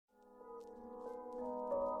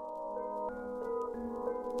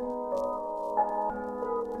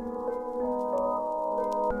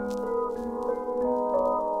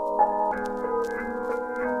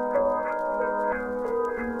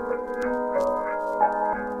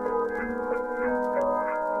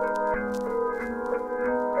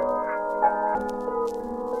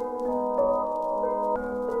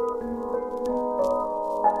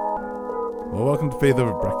Faith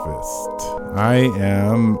Over Breakfast. I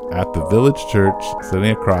am at the Village Church,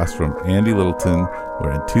 sitting across from Andy Littleton.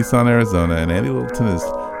 We're in Tucson, Arizona, and Andy Littleton is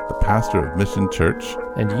the pastor of Mission Church.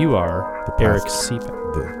 And you are Eric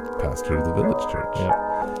Siepen, the pastor of the Village Church.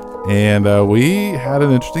 Yep. And we had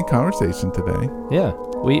an interesting conversation today. Yeah,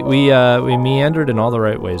 we meandered in all the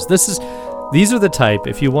right ways. These are the type,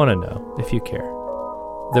 if you want to know, if you care,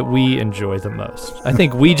 that we enjoy the most. I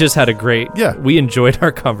think we just had a great. Yeah, we enjoyed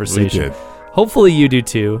our conversation. We did. Hopefully you do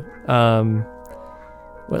too.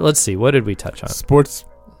 Let's see. What did we touch on?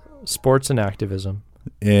 Sports and activism.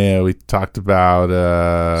 Yeah, we talked about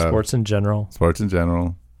sports in general.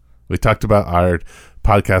 We talked about our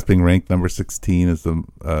podcast being ranked number 16 as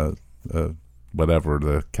the whatever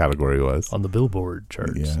the category was on the Billboard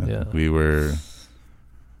charts. Yeah. We were.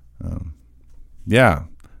 Yeah.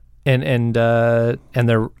 And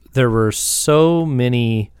there were so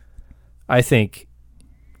many, I think,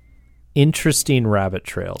 interesting rabbit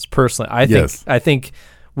trails. Personally, I think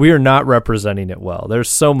we are not representing it well. There's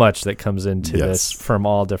so much that comes into this from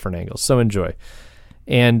all different angles. So enjoy.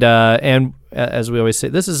 And as we always say,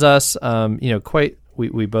 this is us.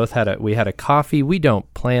 We both had a coffee. We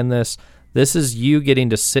don't plan this. This is you getting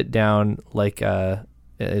to sit down like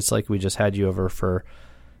it's like we just had you over for.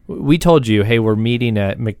 We told you, hey, we're meeting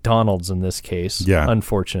at McDonald's in this case,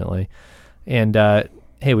 unfortunately. And,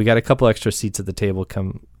 hey, we got a couple extra seats at the table.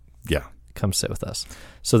 Come sit with us.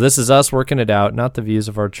 So this is us working it out, not the views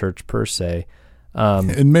of our church per se.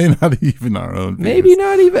 It may not even our own views. Maybe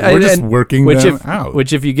not even. We're just working them out.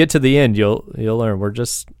 Which if you get to the end, you'll learn.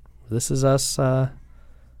 This is us.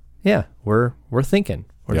 We're thinking.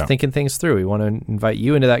 We're thinking things through. We want to invite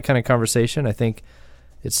you into that kind of conversation. I think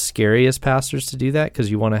it's scary as pastors to do that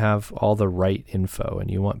because you want to have all the right info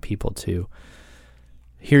and you want people to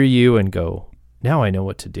hear you and go, now I know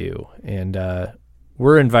what to do. And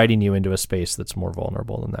we're inviting you into a space that's more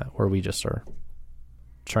vulnerable than that, where we just are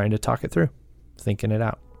trying to talk it through, thinking it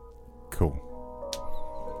out. Cool.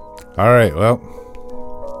 All right. Well,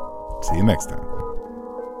 see you next time.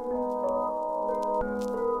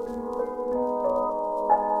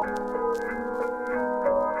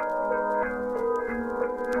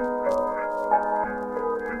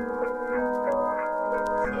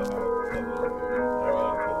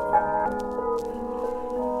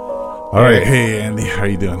 All right, hey Andy, how are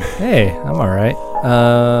you doing? Hey, I'm all right.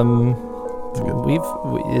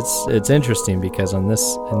 It's interesting because in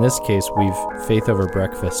this case we've Faith Over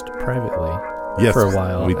Breakfast privately for a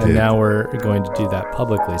while, and now we're going to do that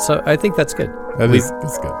publicly. So I think that's good.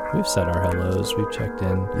 It's good. We've said our hellos. We've checked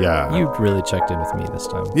in. Yeah, you really checked in with me this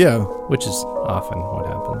time. Yeah, which is often what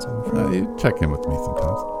happens. I'm afraid. You check in with me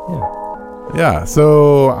sometimes. Yeah.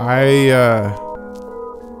 So I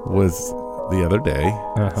was. The other day,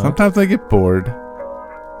 sometimes I get bored.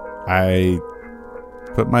 I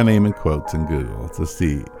put my name in quotes in Google to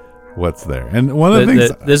see what's there, and one of the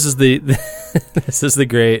things this is the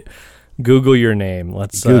great Google your name.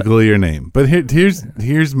 Let's Google your name. But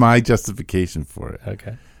here's my justification for it.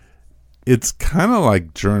 Okay, it's kind of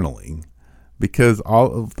like journaling because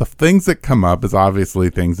all of the things that come up is obviously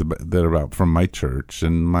things that are about from my church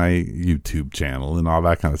and my YouTube channel and all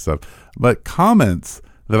that kind of stuff, but comments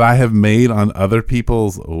that I have made on other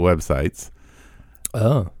people's websites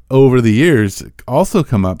over the years also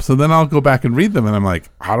come up. So then I'll go back and read them, and I'm like,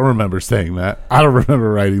 I don't remember saying that. I don't remember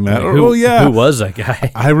writing that. Who was that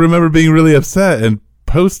guy? I remember being really upset and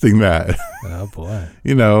posting that. Oh, boy.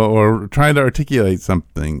 Or trying to articulate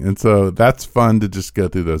something. And so that's fun to just go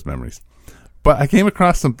through those memories. But I came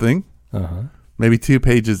across something, maybe 2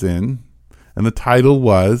 pages in, and the title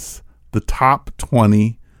was The Top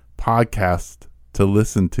 20 Podcasts to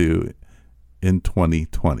Listen to in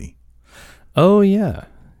 2020. Oh, yeah.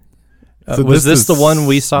 So was this the one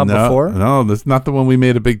we saw before? No, this is not the one we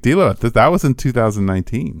made a big deal of. That was in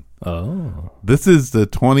 2019. Oh. This is the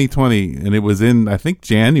 2020, and it was in, I think,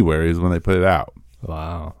 January is when they put it out.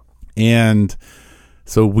 Wow. And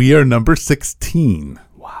so we are number 16.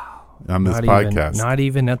 Wow. On this podcast. Not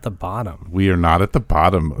even at the bottom. We are not at the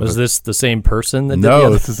bottom. Was this the same person that did No,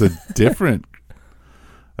 this is a different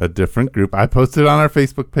group. I posted on our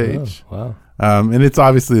Facebook page. Oh, wow. And it's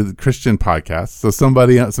obviously a Christian podcast. So some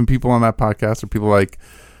people on that podcast are people like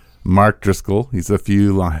Mark Driscoll. He's a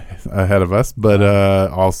few ahead of us, but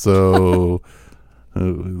also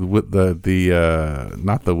with the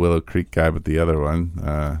not the Willow Creek guy, but the other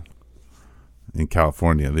one in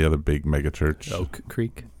California, the other big mega church. Oak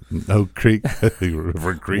Creek. Oak Creek,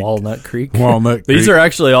 River Creek, Walnut Creek. These are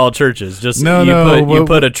actually all churches. Just you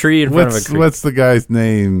put a tree in front of a creek. What's the guy's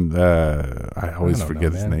name? I always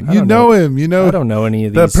forget his name. You know him. I don't know any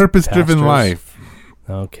of these. The Purpose Driven Life.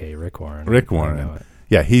 Okay, Rick Warren. Rick Warren.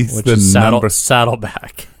 Yeah, he's Which the is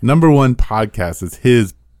Saddleback. Number one podcast is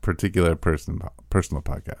his particular personal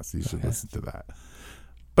podcast. You should listen to that.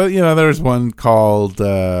 But, there's one called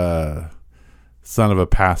Son of a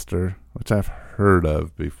Pastor, which I've heard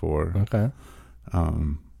of before. Okay.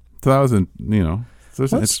 So that was,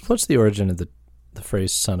 what's the origin of the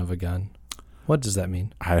phrase son of a gun? What does that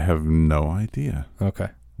mean? I have no idea. Okay.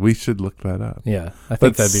 We should look that up. Yeah, I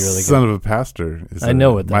think that'd be really good. Son of a pastor. I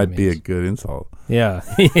know what that might means. be a good insult. Yeah.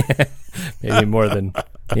 Maybe more than,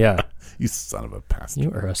 yeah. You son of a pastor.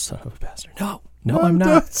 You are a son of a pastor. No, I'm not.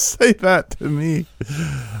 Don't say that to me.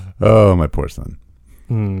 Oh, my poor son.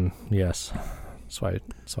 Yes. That's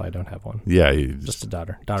why I don't have one. Yeah. Just a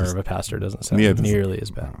daughter. Daughter of a pastor doesn't sound nearly as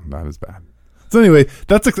bad. No, not as bad. So anyway,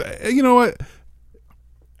 you know what?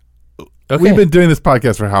 Okay. We've been doing this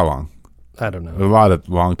podcast for how long? I don't know.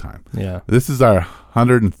 Long time. Yeah. This is our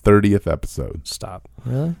 130th episode. Stop.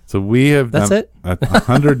 Really? So we have That's done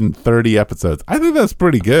 130 episodes. I think that's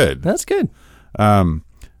pretty good. That's good. And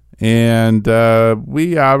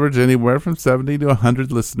we average anywhere from 70 to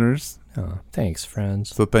 100 listeners. Oh, thanks,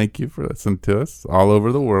 friends. So thank you for listening to us all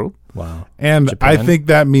over the world. Wow. And Japan? I think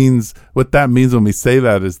what that means when we say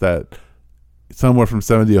that is that somewhere from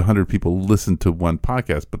 70 to 100 people listen to one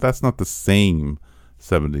podcast, but that's not the same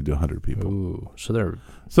 70 to 100 people. Ooh,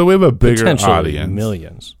 so we have a bigger potentially audience.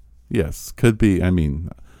 Millions. Yes, could be. I mean,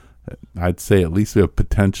 I'd say at least we have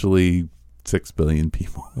potentially 6 billion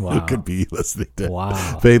people who could be listening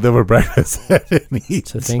to Faith Over Breakfast at any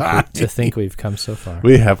time. To think we've come so far.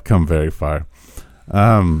 We have come very far.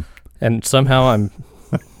 And somehow I'm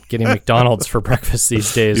getting McDonald's for breakfast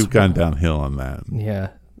these days. You've gone downhill on that.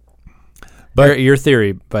 Yeah. But your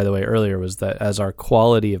theory, by the way, earlier was that as our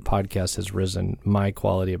quality of podcast has risen, my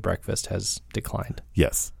quality of breakfast has declined.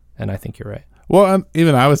 Yes. And I think you're right. Well,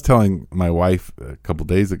 even I was telling my wife a couple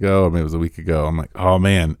days ago, or maybe it was a week ago, I'm like, oh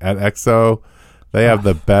man, at XO, they have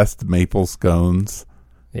the best maple scones.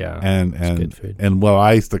 Yeah. And good food. And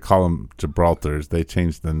I used to call them Gibraltars. They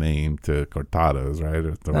changed the name to Cortados, right?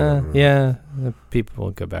 Yeah. People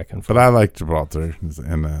will go back and forth. But I like Gibraltar.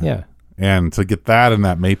 And, yeah. And to get that and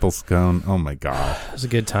that maple scone, oh my God. It was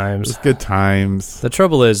good times. It was good times. The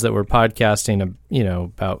trouble is that we're podcasting,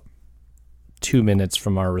 about 2 minutes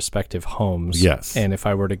from our respective homes. Yes. And if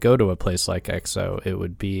I were to go to a place like XO, it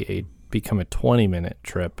would become a 20-minute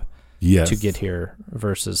trip to get here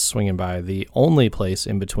versus swinging by the only place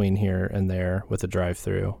in between here and there with a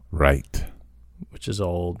drive-through. Right. Which is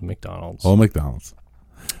Old McDonald's. Old McDonald's.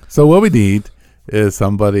 So what we need is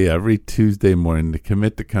somebody every Tuesday morning to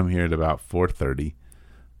commit to come here at about 4:30,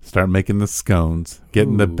 start making the scones,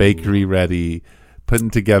 getting the bakery ready, putting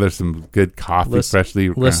together some good coffee, freshly.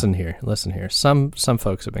 Listen here. Some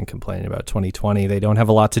folks have been complaining about 2020. They don't have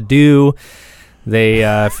a lot to do.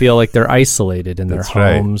 They feel like they're isolated in their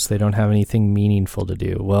homes. Right. They don't have anything meaningful to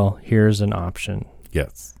do. Well, here's an option.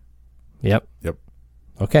 Yes. Yep.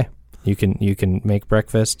 Okay. You can make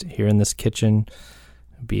breakfast here in this kitchen.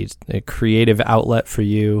 Be a creative outlet for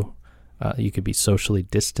you. You could be socially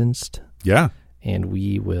distanced. Yeah. And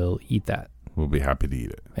we will eat that. We'll be happy to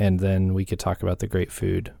eat it. And then we could talk about the great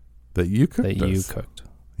food that you cooked.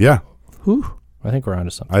 Yeah. Whew. I think we're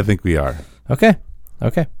onto something. I think we are. Okay.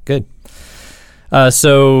 Good.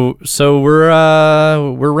 So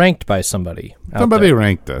we're ranked by somebody. Somebody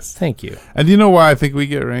ranked us. Thank you. And do you know why I think we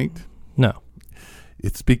get ranked? No.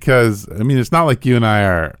 It's because it's not like you and I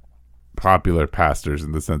are popular pastors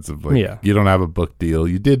in the sense of you don't have a book deal.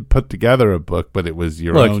 You did put together a book, but it was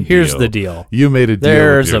your own deal. Look, here's the deal. You made a deal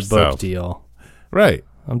There's with yourself. A book deal. Right.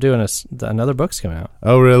 I'm doing another book's coming out.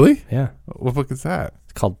 Oh, really? Yeah. What book is that?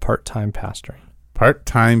 It's called Part-Time Pastoring.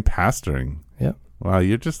 Part-Time Pastoring. Yep. Wow,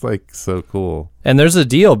 you're just so cool. And there's a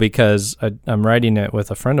deal because I'm writing it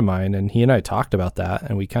with a friend of mine, and he and I talked about that,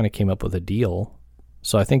 and we kind of came up with a deal.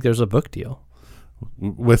 So I think there's a book deal.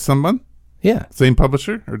 With someone? Yeah. Same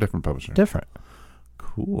publisher or different publisher? Different.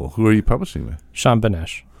 Cool. Who are you publishing with? Sean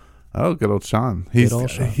Benesh. Oh, good old Sean.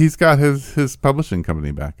 He's got his publishing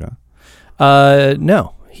company back, huh?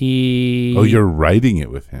 No. He... Oh, you're writing it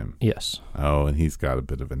with him? Yes. Oh, and he's got a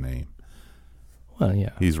bit of a name. Well,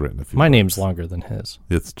 yeah. He's written a few My books. name's longer than his.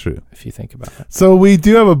 It's true. If you think about it. So we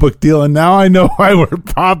do have a book deal, and now I know why we're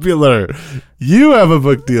popular. You have a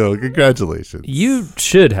book deal. Congratulations. You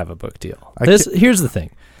should have a book deal. Here's the thing.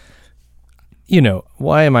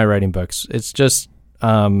 Why am I writing books? It's just,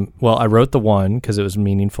 I wrote the one because it was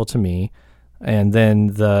meaningful to me. And then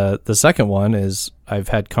the second one is I've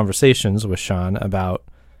had conversations with Sean about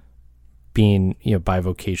being,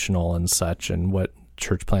 bivocational and such and what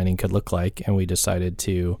church planning could look like. And we decided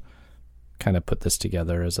to kind of put this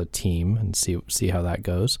together as a team and see how that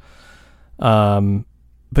goes.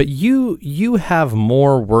 But you have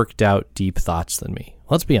more worked out deep thoughts than me.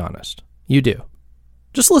 Let's be honest. You do.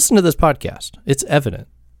 Just listen to this podcast. It's evident.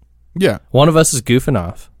 Yeah. One of us is goofing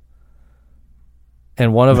off,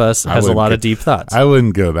 and one of us has a lot of deep thoughts. I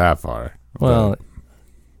wouldn't go that far. Well,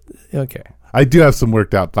 okay. I do have some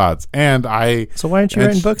worked out thoughts, and So why aren't you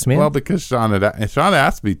writing books, man? Well, because Sean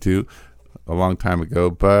asked me to a long time ago,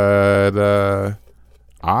 but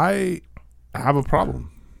I have a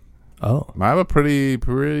problem. Oh. I have a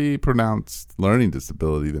pretty pronounced learning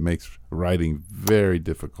disability that makes writing very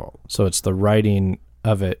difficult. So it's the writing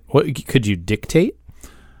of it. What could you dictate?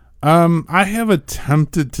 I have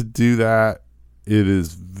attempted to do that. It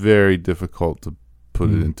is very difficult to put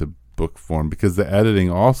it into book form because the editing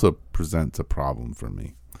also presents a problem for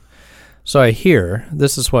me. So I hear,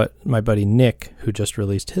 this is what my buddy Nick, who just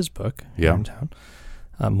released his book here in town,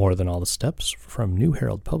 More Than All the Steps from New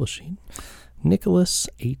Herald Publishing, Nicholas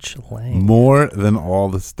H. Lang. More Than All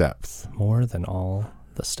the Steps. More Than All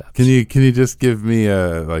the Steps. Can you just give me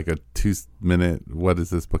a 2-minute, what is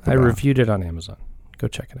this book about? I reviewed it on Amazon. Go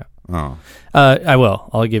check it out. Oh. I will.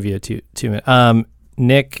 I'll give you a two minute.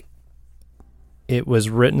 Nick, it was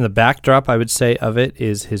written, the backdrop, I would say, of it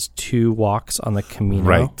is his 2 walks on the Camino.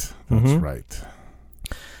 Right. That's right.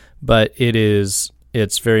 But it's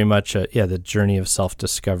very much the journey of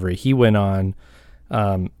self-discovery. He went on,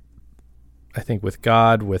 I think, with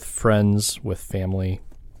God, with friends, with family,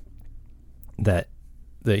 that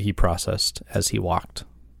he processed as he walked.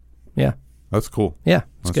 Yeah. That's cool. Yeah,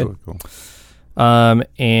 it's good. Really cool.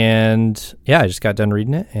 And I just got done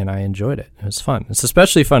reading it and I enjoyed it. It was fun. It's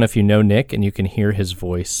especially fun if you know Nick and you can hear his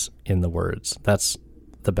voice in the words. That's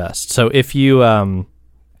the best. So if you don't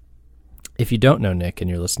know Nick and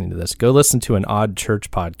you're listening to this, go listen to an Odd Church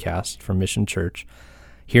podcast from Mission Church.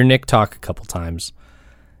 Hear Nick talk a couple times.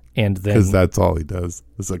 And then, because that's all he does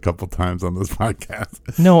is a couple times on this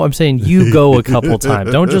podcast. No, I'm saying you go a couple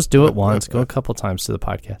times. Don't just do it once. Go a couple times to the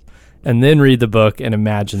podcast and then read the book and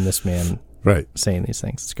imagine this man saying these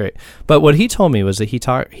things. It's great. But what he told me was that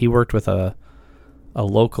he worked with a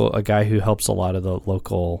guy who helps a lot of the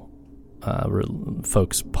local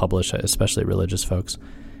folks publish, especially religious folks.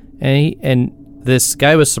 And this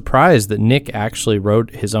guy was surprised that Nick actually wrote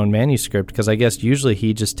his own manuscript, because I guess usually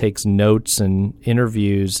he just takes notes and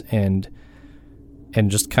interviews and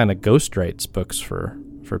just kind of ghost writes books for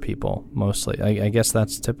people mostly. I guess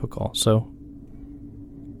that's typical. So,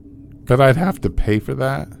 but I'd have to pay for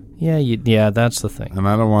that. Yeah, that's the thing. And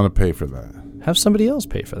I don't want to pay for that. Have somebody else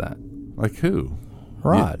pay for that. Like who?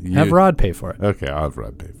 Rod. Have Rod pay for it. Okay, I'll have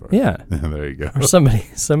Rod pay for it. Yeah. There you go. Or somebody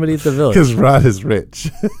at the village. Because Rod is rich.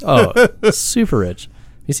 Oh, super rich.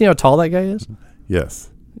 You see how tall that guy is? Yes.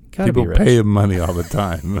 Gotta People be rich. pay him money all the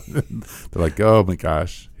time. They're like, oh my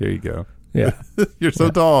gosh, here you go. Yeah. You're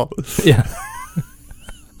so tall. Yeah.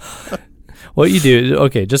 What you do,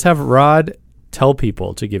 okay, just have Rod tell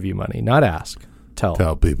people to give you money, not ask.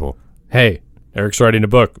 Tell people. Hey, Eric's writing a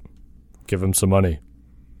book. Give him some money.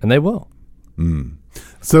 And they will.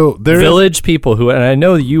 So there Village people who, and I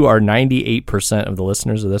know you are 98% of the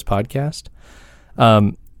listeners of this podcast.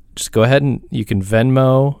 Just go ahead and you can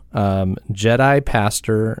Venmo Jedi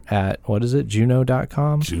Pastor at, what is it,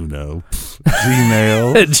 Juno.com? Juno.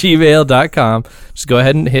 Gmail. At gmail.com. Just go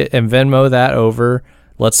ahead and hit and Venmo that over.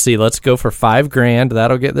 Let's see. Let's go for $5,000.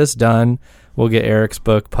 That'll get this done. We'll get Eric's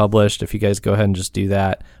book published if you guys go ahead and just do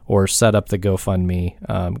that, or set up the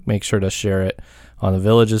GoFundMe. Make sure to share it on the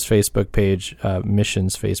Village's Facebook page,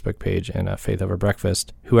 Mission's Facebook page, and Faith Over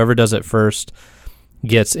Breakfast. Whoever does it first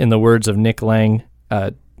gets, in the words of Nick Lang,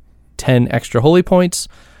 10 extra holy points.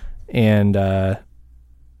 And there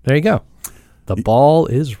you go. The ball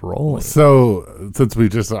is rolling. So since we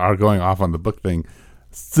just are going off on the book thing,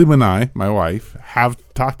 Sue and I, my wife, have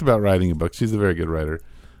talked about writing a book. She's a very good writer.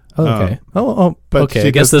 Okay. But okay.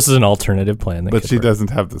 I guess this is an alternative plan. But she doesn't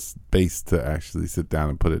have the space to actually sit down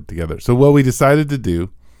and put it together. So what we decided to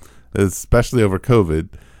do, especially over COVID,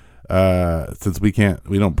 since we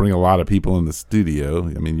don't bring a lot of people in the studio.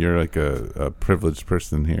 I mean, you're like a privileged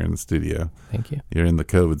person here in the studio. Thank you. You're in the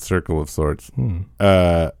COVID circle of sorts.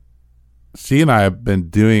 She and I have been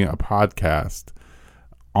doing a podcast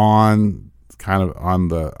on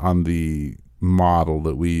the model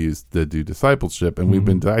that we use to do discipleship, and we've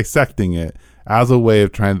been dissecting it as a way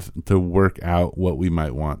of trying to work out what we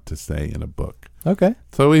might want to say in a book. Okay.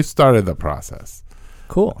 So we've started the process.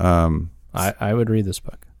 Cool. I would read this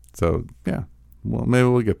book. So yeah, well, maybe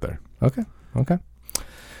we'll get there. Okay.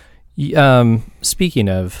 Speaking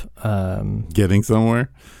of getting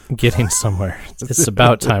somewhere, it's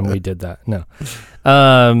about time we did that. No.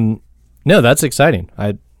 No, that's exciting.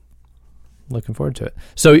 I'm looking forward to it.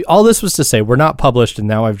 So all this was to say we're not published, and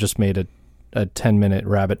now I've just made a 10-minute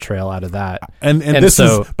rabbit trail out of that. And this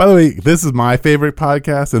is, by the way, this is my favorite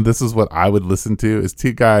podcast, and this is what I would listen to, is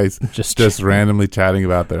two guys just randomly chatting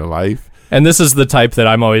about their life. And this is the type that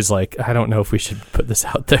I'm always like, I don't know if we should put this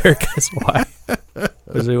out there, because why?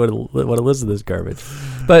 Because we want to listen to this garbage.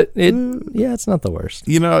 But it's not the worst.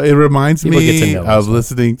 You know, it reminds me of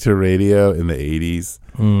listening to radio in the 80s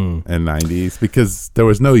and 90s, because there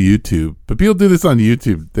was no YouTube. But people do this on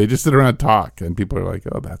YouTube. They just sit around and talk, and people are like,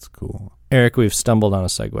 oh, that's cool. Eric, we've stumbled on a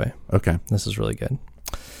segue. Okay. This is really good.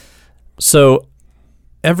 So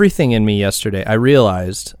everything in me yesterday, I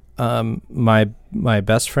realized my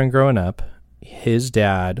best friend growing up, his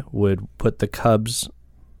dad would put the Cubs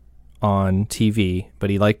on TV, but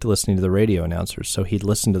he liked listening to the radio announcers. So he'd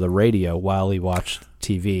listen to the radio while he watched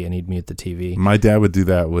TV, and he'd mute the TV. My dad would do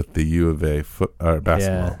that with the U of A basketball.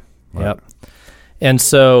 Yeah. Right. Yep. And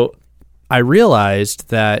so I realized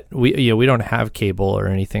that we don't have cable or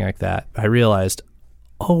anything like that. I realized,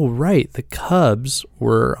 oh, right, the Cubs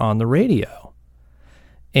were on the radio.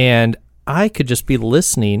 And I could just be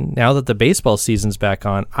listening now that the baseball season's back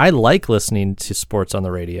on. I like listening to sports on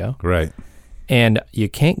the radio. Right. And you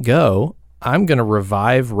can't go. I'm going to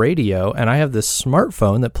revive radio, and I have this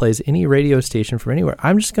smartphone that plays any radio station from anywhere.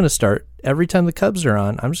 I'm just going to start, every time the Cubs are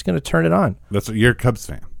on, I'm just going to turn it on. That's what you're a Cubs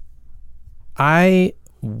fan. I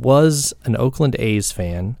was an Oakland A's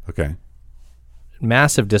fan. Okay.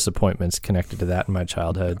 Massive disappointments connected to that in my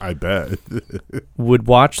childhood. I bet. Would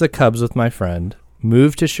watch the Cubs with my friend,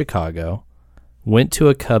 moved to Chicago, went to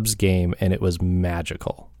a Cubs game, and it was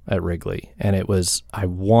magical at Wrigley. And I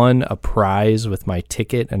won a prize with my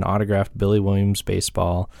ticket and autographed Billy Williams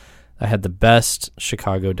baseball. I had the best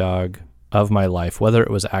Chicago dog of my life. Whether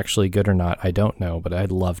it was actually good or not, I don't know, but I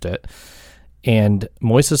loved it. And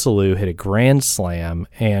Moises Alou hit a grand slam,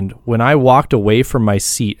 and when I walked away from my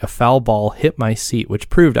seat, a foul ball hit my seat, which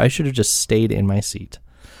proved I should have just stayed in my seat.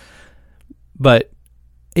 But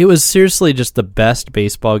it was seriously just the best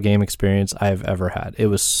baseball game experience I've ever had. It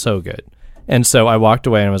was so good. And so I walked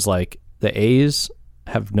away and was like, the A's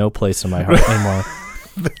have no place in my heart anymore.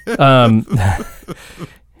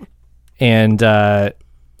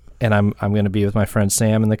 And I'm going to be with my friend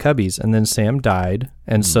Sam and the Cubbies. And then Sam died,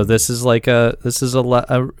 and so this is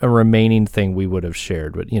a remaining thing we would have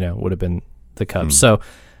shared, but would have been the Cubs. So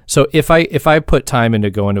if I put time into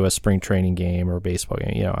going to a spring training game or a baseball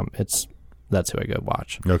game, that's who I go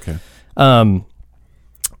watch. Okay.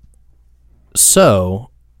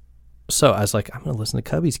 So I was like, I'm going to listen to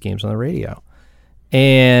Cubbies games on the radio,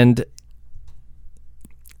 and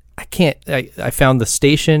I found the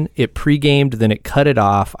station, it pre-gamed, then it cut it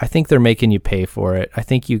off. I think they're making you pay for it. I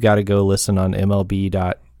think you got to go listen on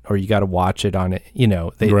MLB. Or you got to watch it on it.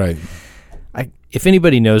 Right. If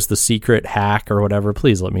anybody knows the secret hack or whatever,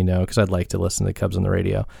 please let me know, because I'd like to listen to the Cubs on the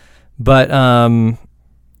radio. But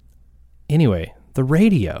anyway, the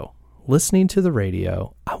radio, listening to the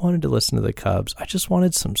radio, I wanted to listen to the Cubs. I just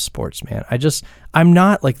wanted some sports, man. I'm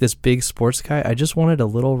not like this big sports guy. I just wanted a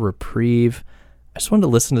little reprieve. I just wanted to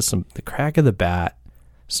listen to the crack of the bat,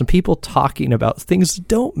 some people talking about things that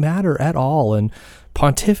don't matter at all, and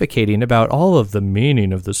pontificating about all of the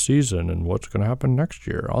meaning of the season and what's going to happen next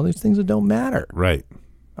year. All these things that don't matter. Right.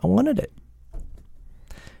 I wanted it.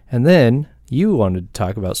 And then you wanted to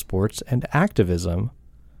talk about sports and activism.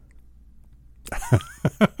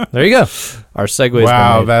 There you go. Our segue.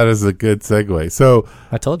 Wow, that is a good segue. So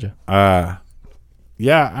I told you.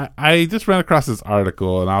 Yeah, I just ran across this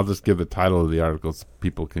article, and I'll just give the title of the article so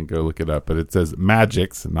people can go look it up. But it says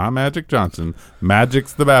Magic's, not Magic Johnson,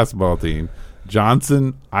 Magic's the basketball team.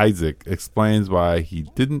 Johnson Isaac explains why he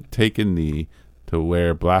didn't take a knee to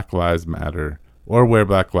wear Black Lives Matter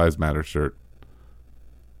shirt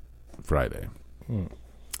Friday.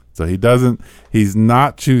 So he's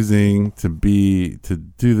not choosing to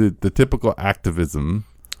do the typical activism.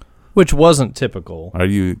 Which wasn't typical. Are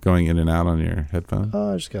you going in and out on your headphones?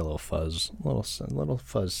 Oh, I just got a little fuzz, little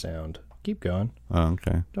fuzz sound. Keep going. Oh,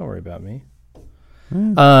 okay. Don't worry about me.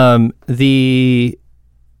 Mm.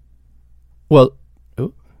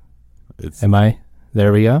 Am I?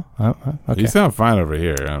 There we go. Okay. You sound fine over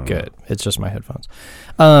here. Good. It's just my headphones.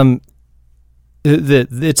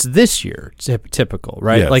 It's this year typical,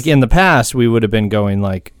 right? Yes. Like in the past, we would have been going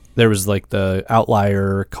like, there was like the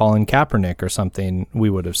outlier Colin Kaepernick or something we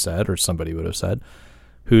would have said, or somebody would have said,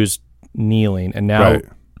 who's kneeling, and now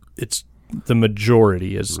it's the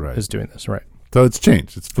majority is doing this, right? So it's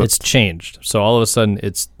changed. It's changed. So all of a sudden,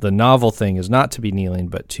 it's the novel thing is not to be kneeling,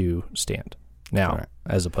 but to stand now,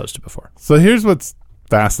 as opposed to before. So here's what's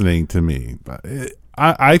fascinating to me.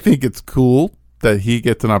 I think it's cool that he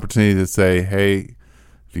gets an opportunity to say, hey,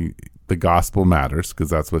 the gospel matters, because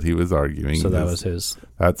that's what he was arguing. So that's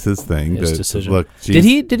his thing. His decision. Look, did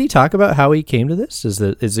he talk about how he came to this? Is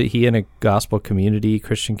it he in a gospel community,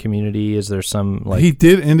 Christian community? Is there some He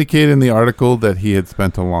did indicate in the article that he had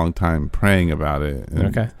spent a long time praying about it.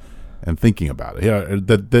 And thinking about it. Yeah,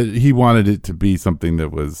 that he wanted it to be something that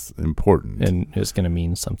was important. And it's going to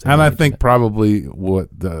mean something. And I think probably what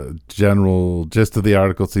the general gist of the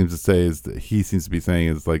article seems to say is that he seems to be saying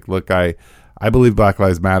is like, look, I believe Black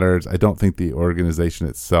Lives Matters. I don't think the organization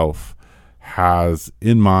itself has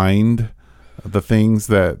in mind the things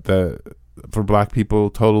that for Black people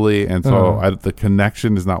totally. And so the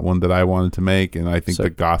connection is not one that I wanted to make. And I think the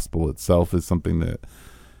gospel itself is something that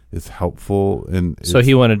is helpful. And so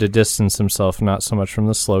he wanted to distance himself not so much from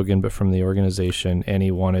the slogan but from the organization, and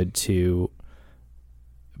he wanted to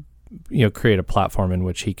create a platform in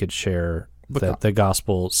which he could share that the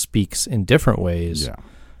gospel speaks in different ways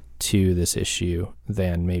to this issue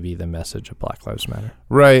than maybe the message of Black Lives Matter.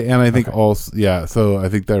 Right. And I think also so I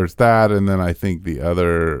think there's that, and then I think the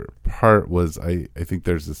other part was I think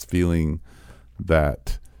there's this feeling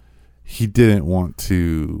that he didn't want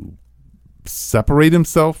to separate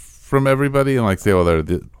himself from everybody and say,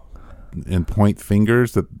 and point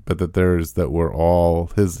fingers, but that we're all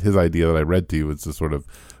his idea that I read to you was to sort of,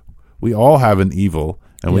 we all have an evil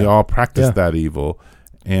and we all practice that evil,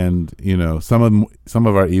 and some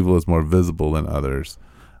of our evil is more visible than others,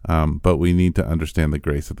 but we need to understand the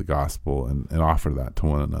grace of the gospel and offer that to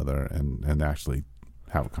one another and actually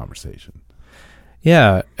have a conversation.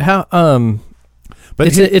 Yeah. How but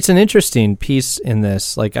it's an interesting piece in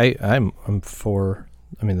this. I'm for,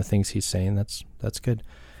 the things he's saying. That's good.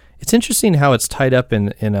 It's interesting how it's tied up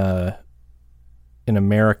in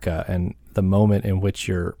America and the moment in which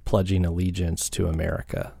you're pledging allegiance to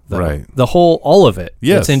America. The whole, all of it.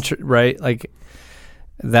 Yes. Right.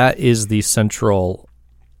 That is the central.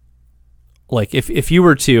 If you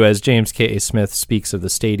were to, as James K.A. Smith speaks of the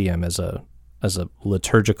stadium as a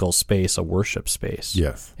liturgical space, a worship space,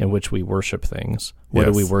 in which we worship things. What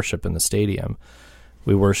do we worship in the stadium?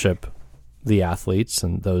 We worship the athletes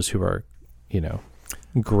and those who are,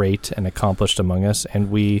 great and accomplished among us, and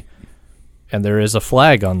there is a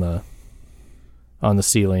flag on the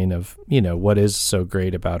ceiling of what is so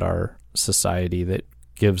great about our society that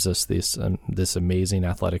gives us this amazing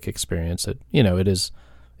athletic experience. It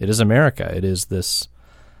is America. It is this.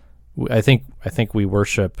 I think we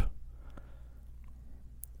worship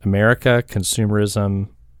America, consumerism,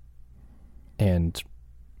 and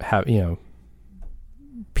have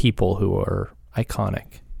people who are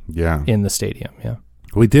iconic in the stadium.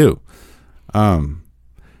 We do. That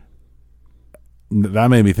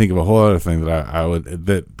made me think of a whole other thing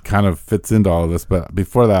that kind of fits into all of this, but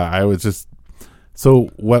before that I was just, so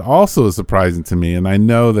what also is surprising to me, and I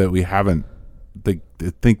know that we haven't, I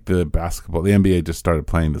think the NBA just started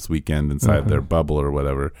playing this weekend inside their bubble or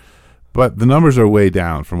whatever, but the numbers are way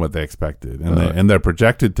down from what they expected, and they're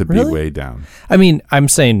projected to be way down.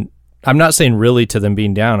 I'm not saying really to them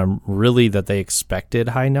being down. I'm really that they expected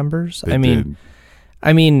high numbers. I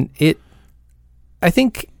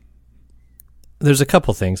think there's a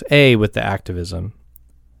couple things. With the activism,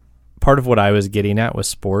 part of what I was getting at with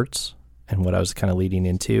sports and what I was kind of leading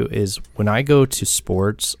into is when I go to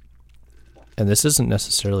sports, and this isn't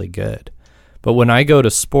necessarily good, but when I go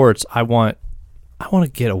to sports, I want to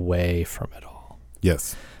get away from it all.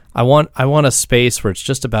 Yes. I want a space where it's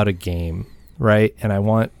just about a game, right? And I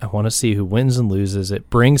want to see who wins and loses. It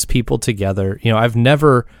brings people together. I've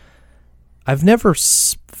never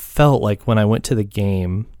felt like when I went to the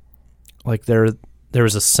game, like there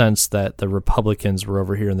was a sense that the Republicans were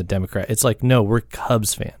over here and the Democrats. It's like, no, we're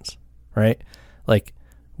Cubs fans, right? Like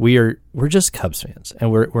we're just Cubs fans,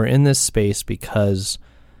 and we're in this space because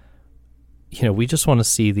we just want to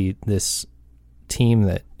see this team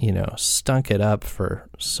that stunk it up for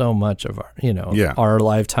so much of our our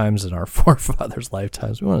lifetimes and our forefathers'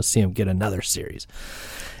 lifetimes. We want to see them get another series,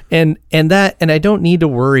 and I don't need to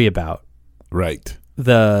worry about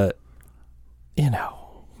the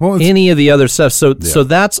any of the other stuff. So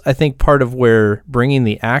that's, I think, part of where bringing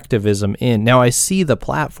the activism in. Now I see the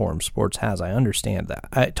platform sports has. I understand that.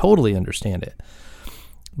 I totally understand it,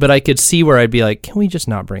 but I could see where I'd be like, can we just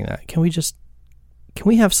not bring that? Can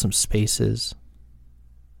we have some spaces?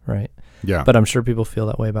 Right. Yeah. But I'm sure people feel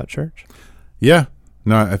that way about church. Yeah.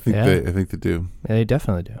 No, I think they do. Yeah, they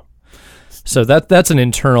definitely do. So that's an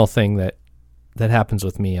internal thing that happens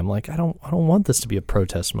with me. I'm like, I don't want this to be a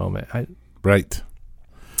protest moment. Right.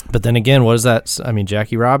 But then again, what is that?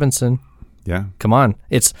 Jackie Robinson. Yeah. Come on.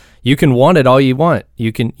 You can want it all you want.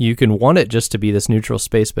 You can want it just to be this neutral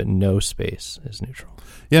space, but no space is neutral.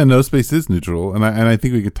 Yeah, no space is neutral, and I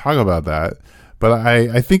think we could talk about that. But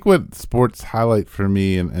I think what sports highlight for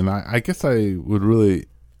me, and I guess I would really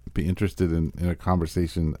be interested in a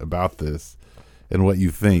conversation about this and what you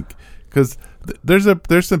think, because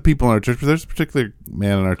there's some people in our church, but there's a particular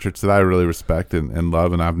man in our church that I really respect and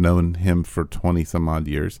love, and I've known him for 20 some odd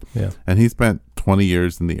years. Yeah. And he spent 20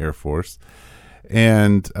 years in the Air Force,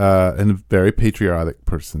 and a very patriotic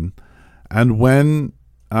person. And when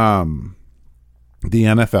the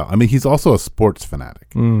NFL, I mean, he's also a sports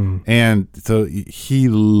fanatic, and so he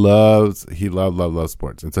loved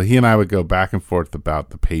sports. And so he and I would go back and forth about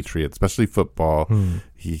the Patriots, especially football.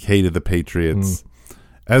 He hated the Patriots.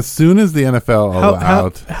 As soon as the NFL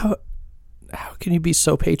allowed, how can you be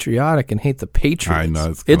so patriotic and hate the Patriots? I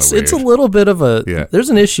know it's a little bit of a there's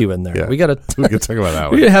an issue in there. Yeah. We can talk about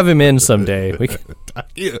that. We're gonna have him in someday. We can.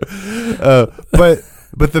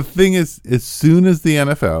 But the thing is, as soon as the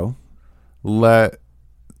NFL let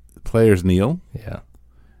players kneel,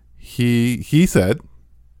 he said,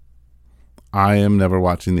 I am never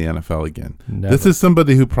watching the NFL again. Never. This is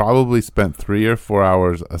somebody who probably spent 3 or 4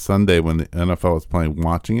 hours a Sunday when the NFL was playing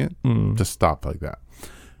watching it, just stop like that.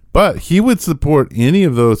 But he would support any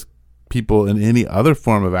of those people in any other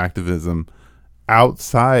form of activism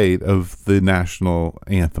outside of the national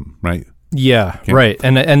anthem, right? Yeah, Okay. right.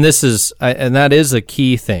 And this is and that is a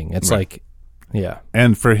key thing. It's Right.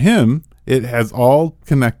 And for him, it has all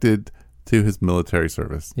connected to his military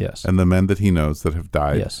service. Yes. And the men that he knows that have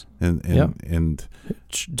died. Yes. And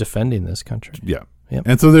defending this country. yeah. Yep.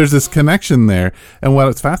 And so there's this connection there. And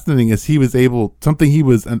what's fascinating is he was something he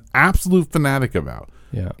was an absolute fanatic about.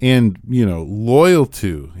 Yeah. And, loyal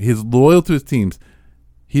to his teams.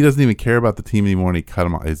 He doesn't even care about the team anymore, and he cut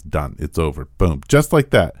him off. It's done. It's over. Boom. Just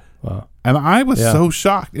like that. Wow. And I was so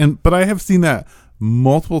shocked. But I have seen that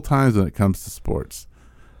multiple times when it comes to sports.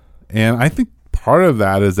 And I think part of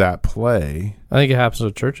that is at play. I think it happens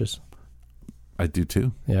with churches. I do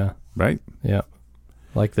too. Yeah. Right? Yeah.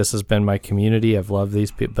 Like, this has been my community. I've loved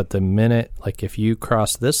these people. But the minute, if you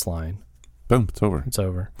cross this line, boom, it's over. It's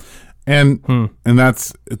over. And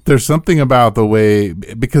there's something about the way,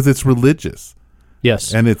 because it's religious.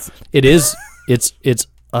 Yes. And it's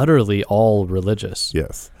utterly all religious.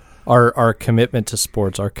 Yes. Our commitment to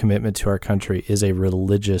sports, our commitment to our country is a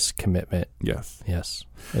religious commitment. Yes. Yes.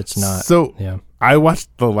 It's not. So I watched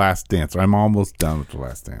The Last Dance. I'm almost done with The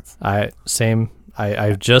Last Dance.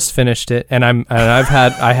 I've just finished it, and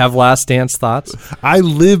I have Last Dance thoughts. I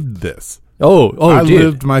lived this. I dude.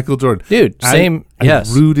 Lived Michael Jordan. Dude, same. I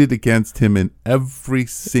rooted against him in every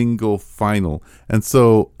single final. And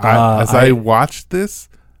so as I watched this,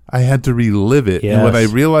 I had to relive it. Yes. And what I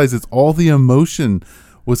realized is all the emotion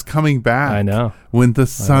was coming back. I know. When the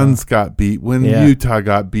Suns got beat, when Utah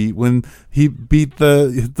got beat, when he beat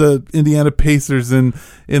the Indiana Pacers in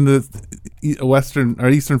the Western or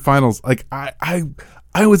Eastern Finals. Like I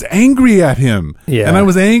was angry at him. Yeah. And I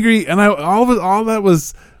was angry, and all that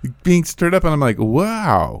was being stirred up, and I'm like,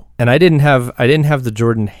 wow. And I didn't have the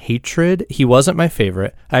Jordan hatred. He wasn't my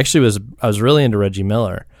favorite. I was really into Reggie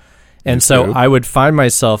Miller. And so I would find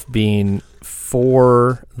myself being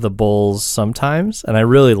for the Bulls sometimes, and I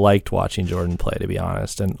really liked watching Jordan play, to be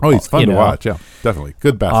honest. And he's fun to watch. Yeah, definitely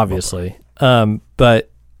good basketball. Obviously, but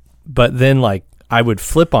then I would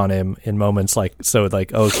flip on him in moments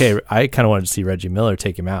okay, I kind of wanted to see Reggie Miller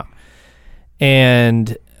take him out,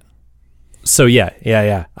 and so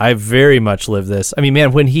yeah. I very much lived this. I mean,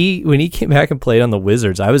 man, when he came back and played on the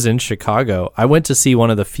Wizards, I was in Chicago. I went to see one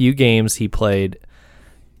of the few games he played,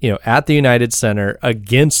 at the United Center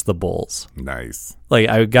against the Bulls. Nice.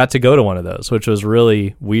 I got to go to one of those, which was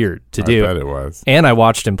really weird to do. I bet it was. And I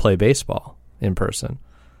watched him play baseball in person,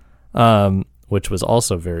 which was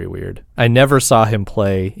also very weird. I never saw him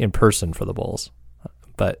play in person for the Bulls.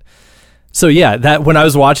 But so that when I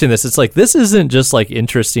was watching this, it's this isn't just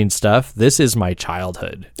interesting stuff. This is my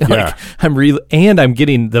childhood. Yeah. I'm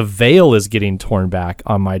getting, the veil is getting torn back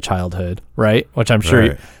on my childhood, right? Which I'm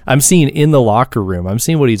sure I'm seeing in the locker room. I'm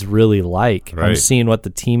seeing what he's really like. Right. I'm seeing what the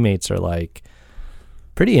teammates are like.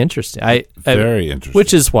 Pretty interesting. Very interesting.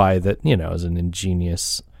 Which is why that, as an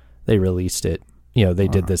ingenious, they released it. They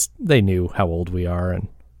did this. They knew how old we are, and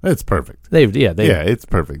it's perfect. It's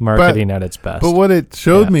perfect. Marketing at its best. But what it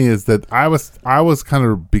showed me is that I was kind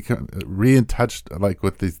of re-in-touched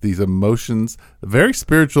with these emotions, a very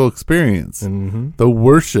spiritual experience. Mm-hmm. The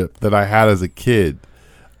worship that I had as a kid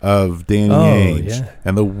of Danny Ainge,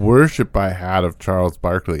 and the worship I had of Charles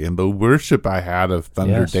Barkley, and the worship I had of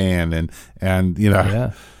Thunder Dan, and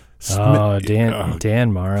Dan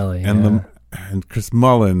Marley, and Chris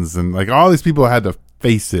Mullins and like all these people had to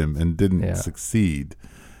face him and didn't succeed.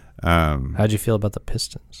 How'd you feel about the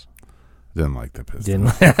Pistons? Didn't like the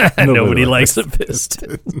Pistons. Nobody likes the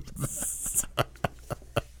Pistons.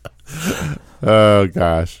 Oh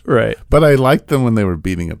gosh, right. But I liked them when they were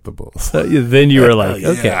beating up the Bulls. Then you were like,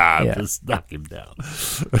 okay, just knock him down.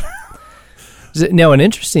 Now, an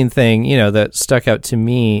interesting thing, that stuck out to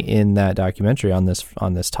me in that documentary on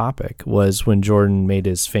this topic was when Jordan made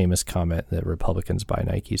his famous comment that Republicans buy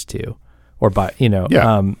Nikes too, or buy,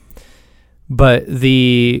 but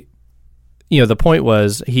the point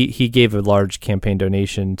was he gave a large campaign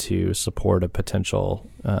donation to support a potential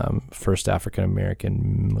first African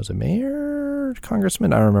American, was it mayor,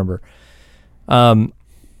 congressman? I don't remember.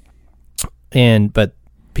 But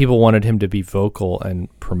people wanted him to be vocal and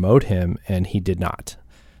promote him, and he did not,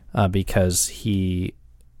 because the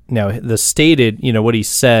stated, what he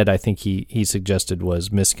said, I think he suggested was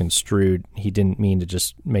misconstrued. He didn't mean to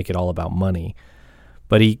just make it all about money,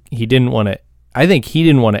 but he didn't want to. I think he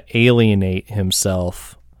didn't want to alienate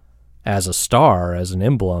himself as a star, as an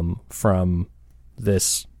emblem from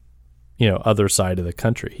this, other side of the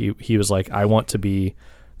country. He was like, I want to be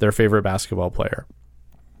their favorite basketball player.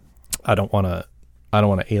 I don't want to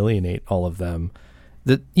alienate all of them.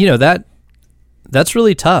 That's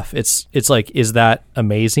really tough. It's like, is that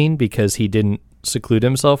amazing because he didn't seclude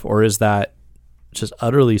himself, or is that just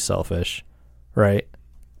utterly selfish? Right?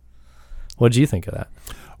 What do you think of that?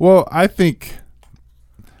 Well, I think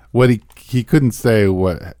what he couldn't say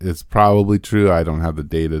what is probably true. I don't have the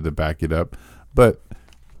data to back it up, but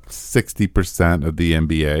 60% of the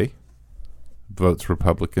NBA votes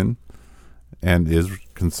Republican and is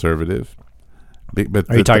conservative. But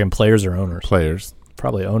are you talking players or owners? Players.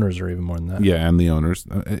 Probably owners are even more than that. Yeah, and the owners.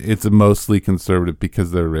 It's mostly conservative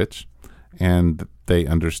because they're rich, and they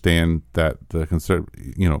understand that that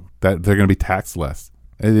they're going to be taxed less.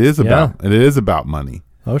 It is about money.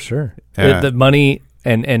 Oh, sure. The money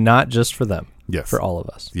and not just for them. Yes. For all of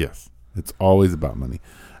us. Yes. It's always about money.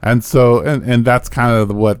 And so and that's kind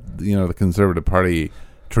of what the Conservative Party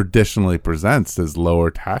traditionally presents as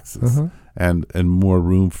lower taxes. Mm-hmm. And more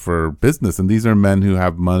room for business. And these are men who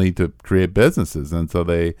have money to create businesses. And so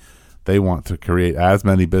they want to create as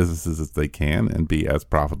many businesses as they can and be as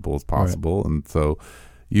profitable as possible. Right. And so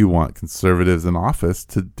you want conservatives in office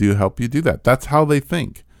to help you do that. That's how they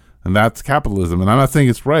think. And that's capitalism. And I'm not saying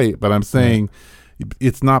it's right, but I'm saying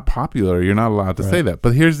it's not popular. You're not allowed to say that.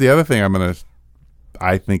 But here's the other thing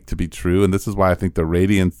I think to be true. And this is why I think the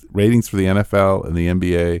ratings for the NFL and the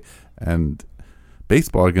NBA and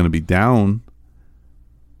baseball are going to be down,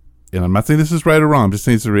 and I'm not saying this is right or wrong, I'm just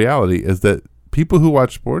saying it's the reality, is that people who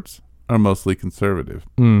watch sports are mostly conservative.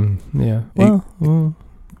 Yeah. And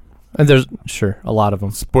there's, sure, a lot of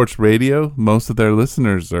them. Sports radio, most of their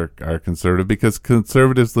listeners are conservative because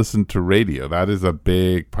conservatives listen to radio. That is a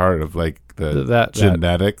big part of like the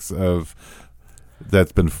genetics of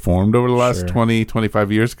that's been formed over the last 20, 25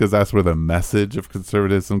 years, because that's where the message of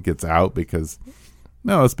conservatism gets out. Because,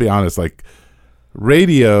 no, let's be honest, like,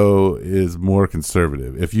 radio is more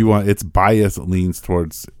conservative. If you want, its bias leans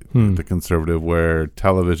towards the conservative, where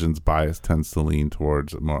television's bias tends to lean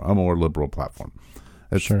towards a more liberal platform.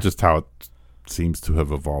 It's just how it seems to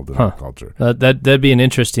have evolved in our culture. That'd be an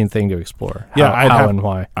interesting thing to explore. How and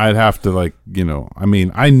why. I'd have to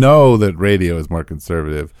I know that radio is more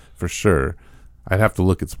conservative for sure. I'd have to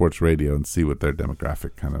look at sports radio and see what their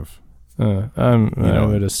demographic kind of. I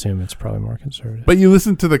would assume it's probably more conservative. But you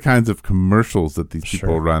listen to the kinds of commercials that these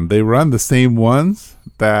people run. They run the same ones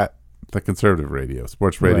that the conservative radio.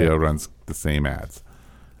 Sports radio runs the same ads.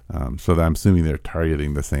 So I'm assuming they're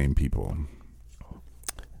targeting the same people.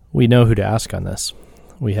 We know who to ask on this.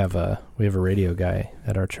 We have a radio guy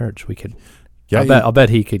at our church. We could. Yeah, I'll bet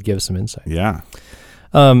he could give some insight. Yeah.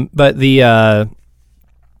 But the.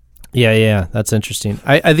 Yeah, that's interesting.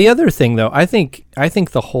 The other thing, though, I think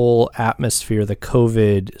the whole atmosphere, the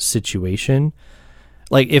COVID situation,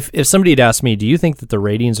 like if somebody had asked me, do you think that the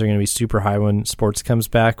ratings are going to be super high when sports comes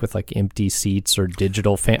back with like empty seats or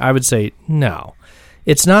digital I would say no.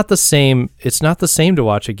 It's not the same. It's not the same to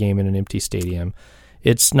watch a game in an empty stadium.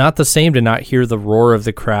 It's not the same to not hear the roar of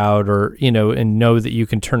the crowd, or and know that you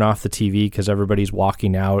can turn off the TV because everybody's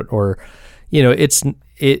walking out, or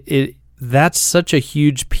that's such a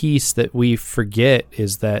huge piece that we forget,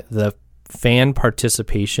 is that the fan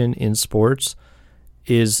participation in sports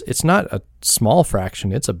it's not a small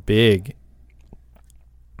fraction, it's a big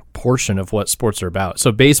portion of what sports are about.